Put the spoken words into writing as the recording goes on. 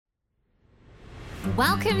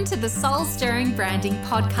Welcome to the Soul Stirring Branding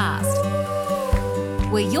Podcast,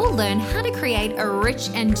 where you'll learn how to create a rich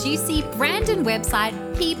and juicy brand and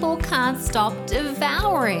website people can't stop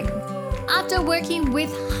devouring. After working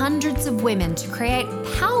with hundreds of women to create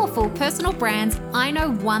powerful personal brands, I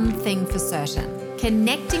know one thing for certain.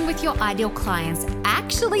 Connecting with your ideal clients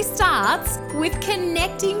actually starts with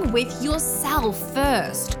connecting with yourself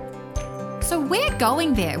first. So we're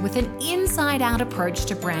going there with an inside-out approach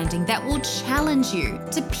to branding that will challenge you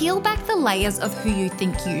to peel back the layers of who you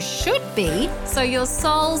think you should be so your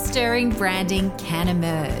soul-stirring branding can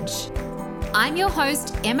emerge. I'm your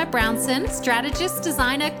host, Emma Brownson, strategist,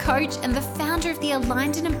 designer, coach, and the founder of the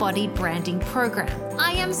Aligned and Embodied Branding Program.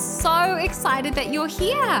 I am so excited that you're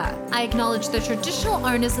here. I acknowledge the traditional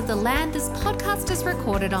owners of the land this podcast is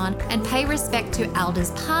recorded on and pay respect to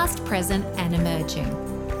elders past, present, and emerging.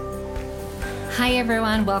 Hi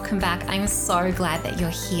everyone, welcome back. I'm so glad that you're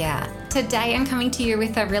here. Today I'm coming to you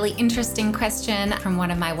with a really interesting question from one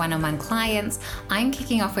of my one-on-one clients. I'm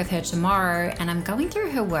kicking off with her tomorrow and I'm going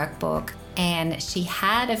through her workbook, and she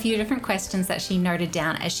had a few different questions that she noted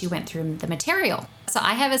down as she went through the material. So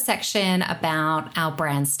I have a section about our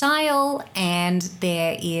brand style, and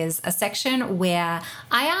there is a section where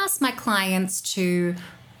I ask my clients to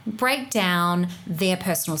break down their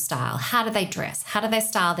personal style. How do they dress? How do they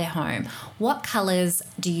style their home? What colors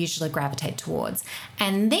do you usually gravitate towards?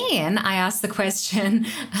 And then I ask the question,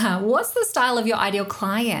 what's the style of your ideal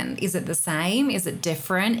client? Is it the same? Is it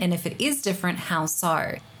different? And if it is different, how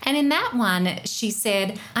so? And in that one, she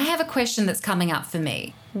said, I have a question that's coming up for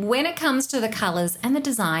me. When it comes to the colors and the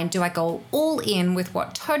design, do I go all in with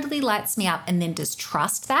what totally lights me up and then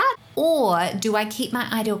distrust that? Or do I keep my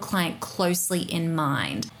ideal client closely in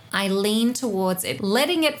mind? I lean towards it,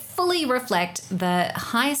 letting it fully reflect the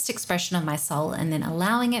highest expression of my soul and then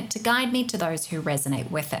allowing it to guide me to those who resonate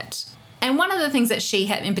with it. And one of the things that she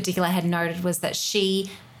had in particular had noted was that she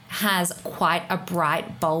has quite a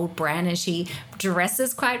bright, bold brand and she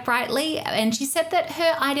dresses quite brightly. And she said that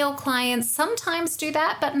her ideal clients sometimes do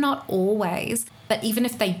that, but not always. But even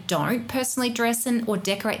if they don't personally dress in or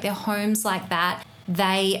decorate their homes like that,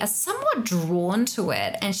 they are somewhat drawn to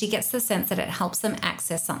it. And she gets the sense that it helps them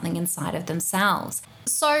access something inside of themselves.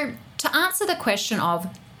 So to answer the question of,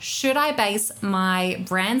 should I base my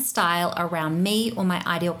brand style around me or my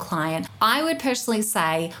ideal client? I would personally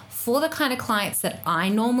say for the kind of clients that I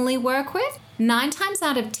normally work with, 9 times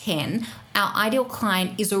out of 10, our ideal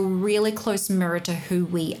client is a really close mirror to who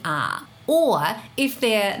we are. Or if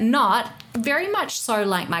they're not, very much so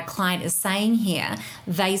like my client is saying here,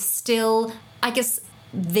 they still, I guess,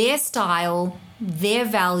 their style, their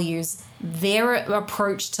values, their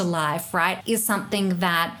approach to life, right, is something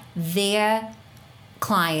that their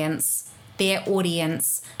clients, their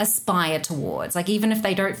audience aspire towards. Like even if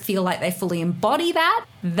they don't feel like they fully embody that,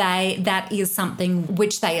 that is something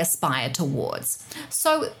which they aspire towards.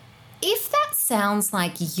 So if that sounds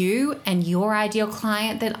like you and your ideal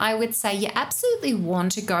client, then I would say you absolutely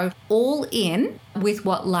want to go all in with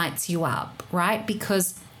what lights you up, right?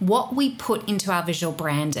 Because what we put into our visual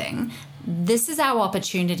branding, this is our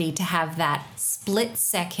opportunity to have that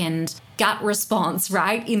split-second gut response,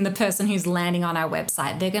 right, in the person who's landing on our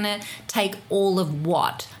website. They're going to take all of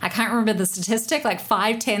what? I can't remember the statistic, like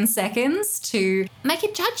 5-10 seconds to make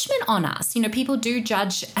a judgment on us. You know, people do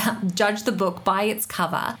judge the book by its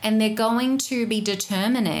cover, and they're going to be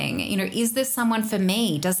determining, you know, is this someone for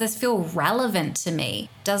me? Does this feel relevant to me?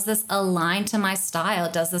 Does this align to my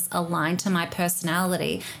style? Does this align to my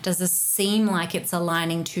personality? Does this seem like it's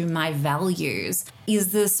aligning to my values?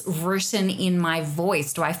 Is this written in my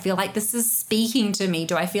voice? Do I feel like this is speaking to me?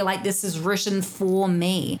 Do I feel like this is written for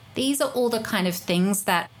me? These are all the kind of things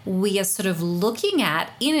that we are sort of looking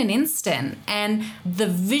at in an instant. And the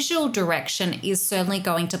visual direction is certainly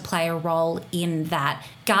going to play a role in that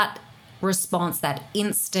gut response, that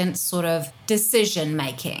instant sort of decision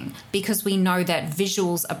making, because we know that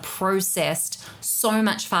visuals are processed so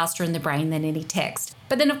much faster in the brain than any text.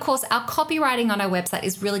 But then, of course, our copywriting on our website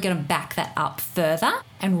is really going to back that up further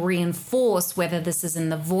and reinforce whether this is in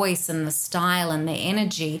the voice and the style and the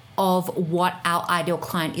energy of what our ideal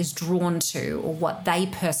client is drawn to or what they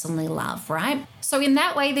personally love, right? So in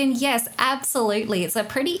that way, then yes, absolutely. It's a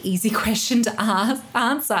pretty easy question to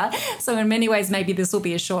answer. So in many ways, maybe this will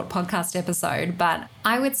be a short podcast episode, but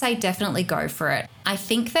I would say definitely go for it. I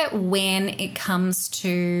think that when it comes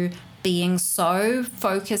to being so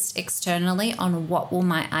focused externally on what will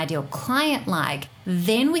my ideal client like,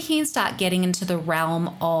 then we can start getting into the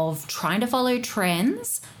realm of trying to follow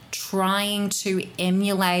trends, trying to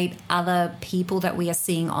emulate other people that we are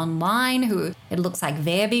seeing online who it looks like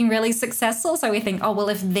they're being really successful. So we think, oh, well,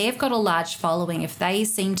 if they've got a large following, if they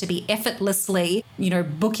seem to be effortlessly,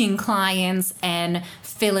 booking clients and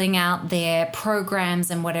filling out their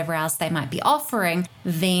programs and whatever else they might be offering,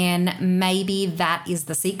 then maybe that is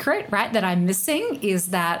the secret, right? That I'm missing is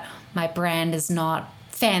that my brand is not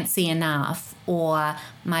fancy enough or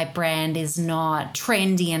my brand is not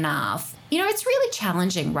trendy enough. It's really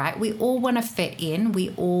challenging, right? We all want to fit in.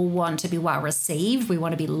 We all want to be well received. We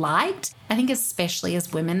want to be liked. I think especially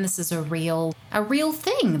as women, this is a real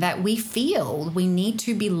thing that we feel. We need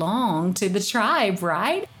to belong to the tribe,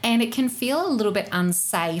 right? And it can feel a little bit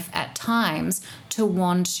unsafe at times to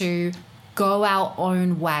want to go our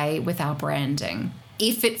own way with our branding.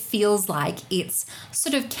 If it feels like it's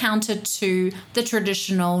sort of counter to the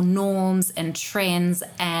traditional norms and trends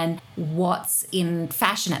and what's in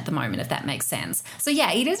fashion at the moment, if that makes sense. So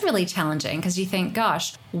yeah, it is really challenging because you think,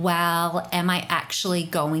 gosh, well, am I actually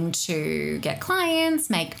going to get clients,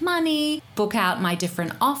 make money, book out my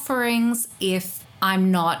different offerings if I'm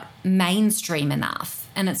not mainstream enough?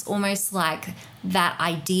 And it's almost like that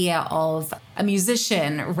idea of a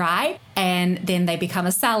musician, right? And then they become a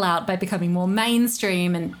sellout by becoming more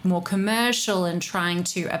mainstream and more commercial and trying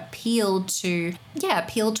to appeal to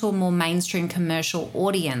a more mainstream commercial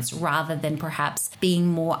audience rather than perhaps being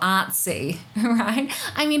more artsy, right?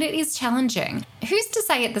 I mean, it is challenging. Who's to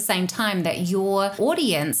say at the same time that your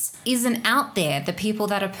audience isn't out there, the people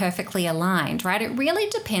that are perfectly aligned, right? It really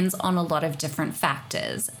depends on a lot of different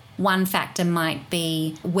factors. One factor might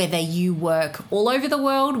be whether you work all over the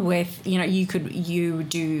world with, you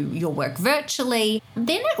do your work virtually.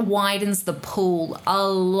 Then it widens the pool a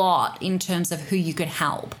lot in terms of who you could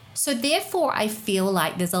help. So therefore, I feel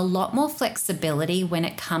like there's a lot more flexibility when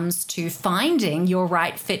it comes to finding your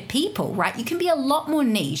right fit people, right? You can be a lot more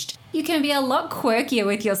niched. You can be a lot quirkier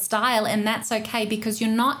with your style, and that's okay because you're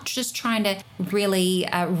not just trying to really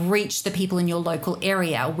reach the people in your local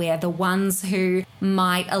area where the ones who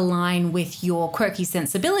might align with your quirky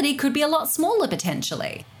sensibility could be a lot smaller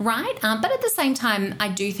potentially, right? But at the same time, I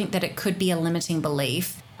do think that it could be a limiting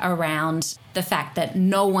belief around the fact that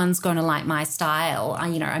no one's going to like my style.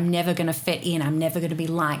 I'm never going to fit in. I'm never going to be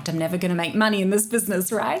liked. I'm never going to make money in this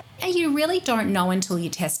business, right? And you really don't know until you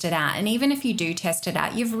test it out. And even if you do test it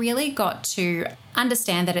out, you've really got to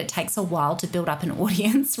understand that it takes a while to build up an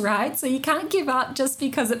audience, right? So you can't give up just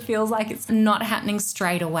because it feels like it's not happening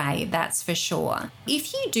straight away. That's for sure.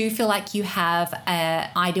 If you do feel like you have an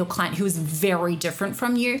ideal client who is very different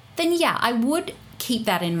from you, then yeah, I would keep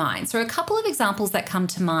that in mind. So a couple of examples that come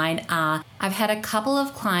to mind are I've had a couple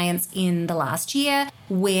of clients in the last year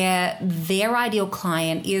where their ideal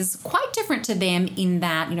client is quite different to them in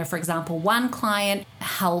that, for example, one client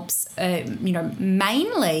helps,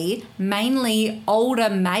 mainly older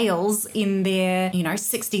males in their,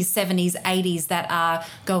 60s, 70s, 80s that are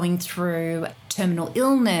going through terminal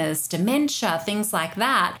illness, dementia, things like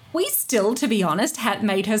that. We still, to be honest, had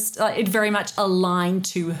made her it very much aligned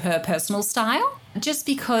to her personal style, just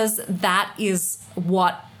because that is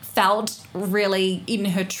what felt really in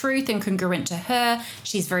her truth and congruent to her.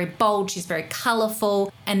 She's very bold, she's very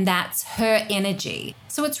colorful, and that's her energy.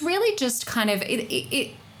 So it's really just kind of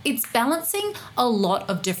it's balancing a lot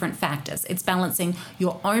of different factors. It's balancing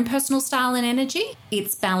your own personal style and energy.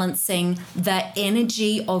 It's balancing the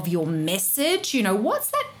energy of your message. What's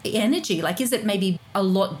that energy? Like, is it maybe a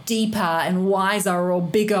lot deeper and wiser or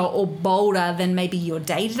bigger or bolder than maybe your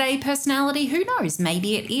day-to-day personality? Who knows?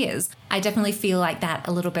 Maybe it is. I definitely feel like that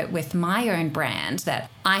a little bit with my own brand, that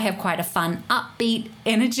I have quite a fun, upbeat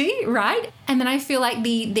energy, right? And then I feel like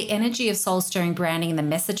the energy of soul stirring branding and the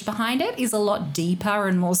message behind it is a lot deeper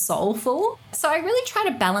and more soulful. So I really try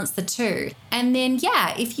to balance the two. And then,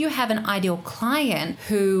 yeah, if you have an ideal client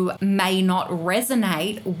who may not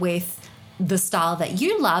resonate with the style that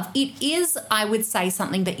you love, it is, I would say,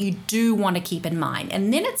 something that you do want to keep in mind.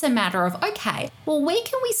 And then it's a matter of, okay, well, where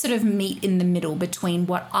can we sort of meet in the middle between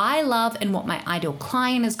what I love and what my ideal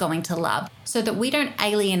client is going to love, so that we don't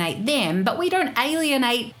alienate them, but we don't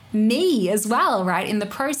alienate me as well, right? In the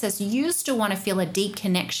process, you still want to feel a deep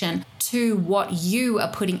connection to what you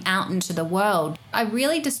are putting out into the world. I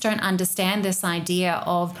really just don't understand this idea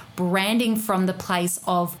of branding from the place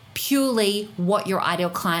of purely what your ideal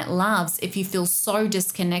client loves if you feel so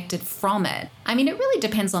disconnected from it. I mean, it really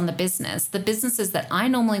depends on the business. The businesses that I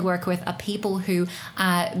normally work with are people who,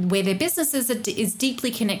 where their business is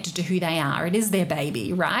deeply connected to who they are. It is their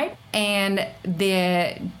baby, right? And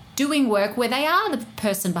they're doing work where they are the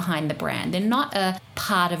person behind the brand. They're not a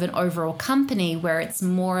part of an overall company where it's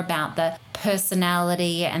more about the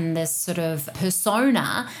personality and this sort of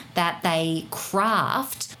persona that they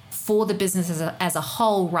craft for the business as a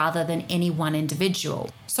whole rather than any one individual.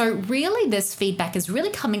 So really this feedback is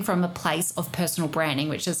really coming from a place of personal branding,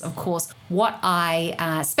 which is of course what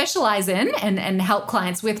I specialize in and help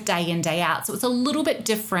clients with day in, day out. So it's a little bit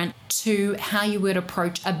different to how you would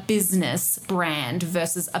approach a business brand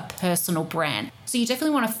versus a personal brand. So you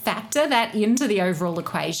definitely want to factor that into the overall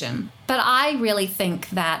equation. But I really think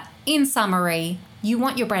that in summary, you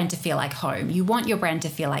want your brand to feel like home. You want your brand to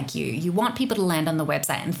feel like you. You want people to land on the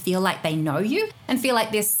website and feel like they know you and feel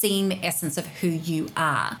like they're seeing the essence of who you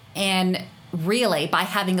are. And really, by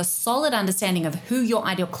having a solid understanding of who your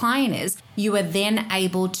ideal client is, you are then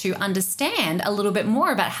able to understand a little bit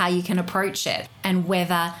more about how you can approach it and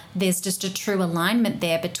whether there's just a true alignment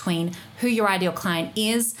there between who your ideal client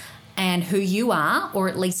is and who you are, or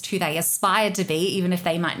at least who they aspire to be, even if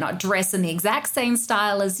they might not dress in the exact same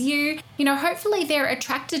style as you. Hopefully they're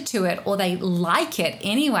attracted to it or they like it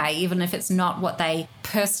anyway, even if it's not what they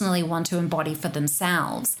personally want to embody for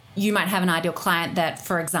themselves. You might have an ideal client that,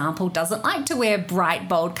 for example, doesn't like to wear bright,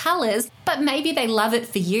 bold colors, but maybe they love it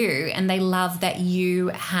for you and they love that you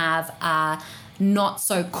have a not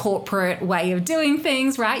so corporate way of doing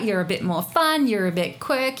things, right? You're a bit more fun, you're a bit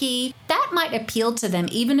quirky. That might appeal to them,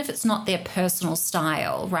 even if it's not their personal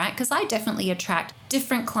style, right? Because I definitely attract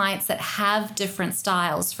different clients that have different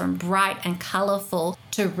styles, from bright and colorful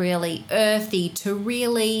to really earthy to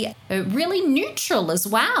really neutral as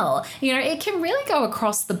well. It can really go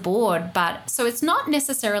across the board, but so it's not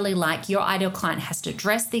necessarily like your ideal client has to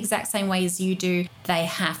dress the exact same way as you do. They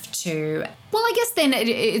have to, well, I guess then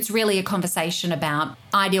it's really a conversation about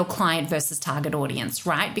ideal client versus target audience,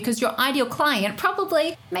 right? Because your ideal client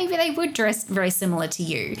probably, maybe they would dress very similar to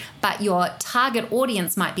you, but your target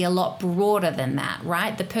audience might be a lot broader than that,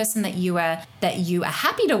 right? The person that you are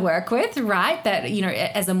happy to work with, right? That,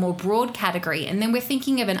 as a more broad category. And then we're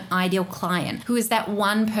thinking of an ideal client who is that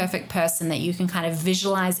one perfect person that you can kind of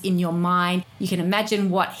visualize in your mind. You can imagine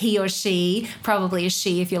what he or she, probably a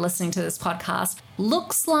she if you're listening to this podcast,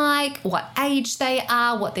 looks like, what age they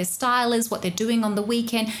are, what their style is, what they're doing on the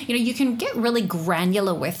weekend. You can get really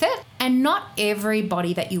granular with it. And not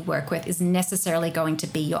everybody that you work with is necessarily going to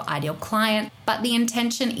be your ideal client. But the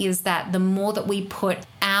intention is that the more that we put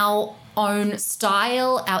our own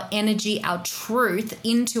style, our energy, our truth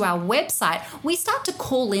into our website, we start to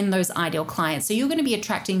call in those ideal clients. So you're going to be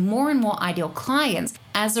attracting more and more ideal clients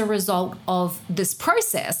as a result of this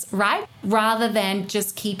process, right? Rather than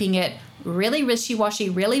just keeping it really wishy-washy,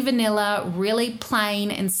 really vanilla, really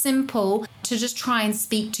plain and simple to just try and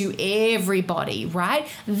speak to everybody, right?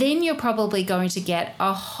 Then you're probably going to get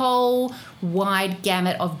a whole wide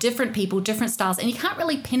gamut of different people, different styles, and you can't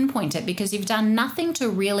really pinpoint it because you've done nothing to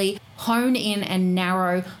really hone in and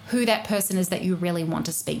narrow who that person is that you really want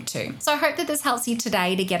to speak to. So I hope that this helps you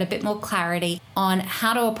today to get a bit more clarity on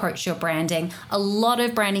how to approach your branding. A lot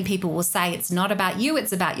of branding people will say it's not about you,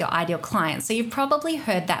 it's about your ideal client. So you've probably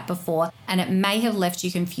heard that before, and it may have left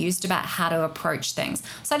you confused about how to approach things.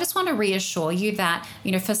 So I just want to reassure you that,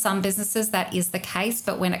 for some businesses that is the case,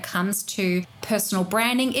 but when it comes to personal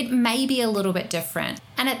branding, it may be a little bit different.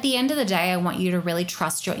 And at the end of the day, I want you to really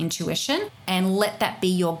trust your intuition and let that be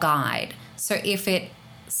your guide. So if it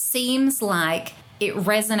seems like it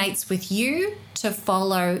resonates with you to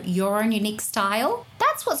follow your own unique style,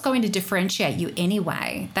 that's what's going to differentiate you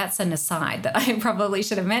anyway. That's an aside that I probably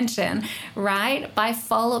should have mentioned, right? By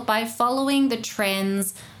following the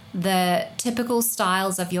trends, the typical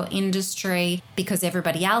styles of your industry because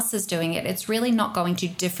everybody else is doing it, it's really not going to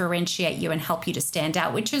differentiate you and help you to stand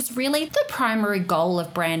out, which is really the primary goal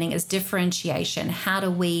of branding, is differentiation. How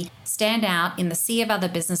do we stand out in the sea of other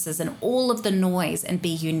businesses and all of the noise and be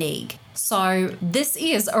unique? So this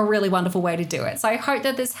is a really wonderful way to do it. So I hope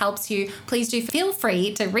that this helps you. Please do feel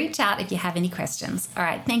free to reach out if you have any questions. All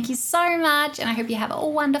right, thank you so much, and I hope you have a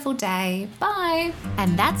wonderful day. Bye.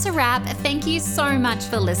 And that's a wrap. Thank you so much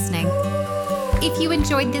for listening. If you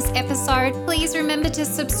enjoyed this episode, please remember to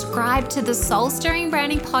subscribe to the Soul Stirring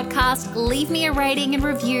Branding Podcast, leave me a rating and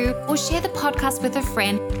review, or share the podcast with a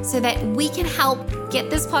friend so that we can help get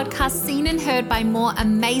this podcast seen and heard by more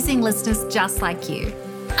amazing listeners just like you.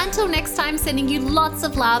 Until next time, sending you lots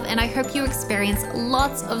of love, and I hope you experience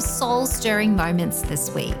lots of soul-stirring moments this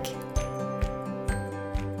week.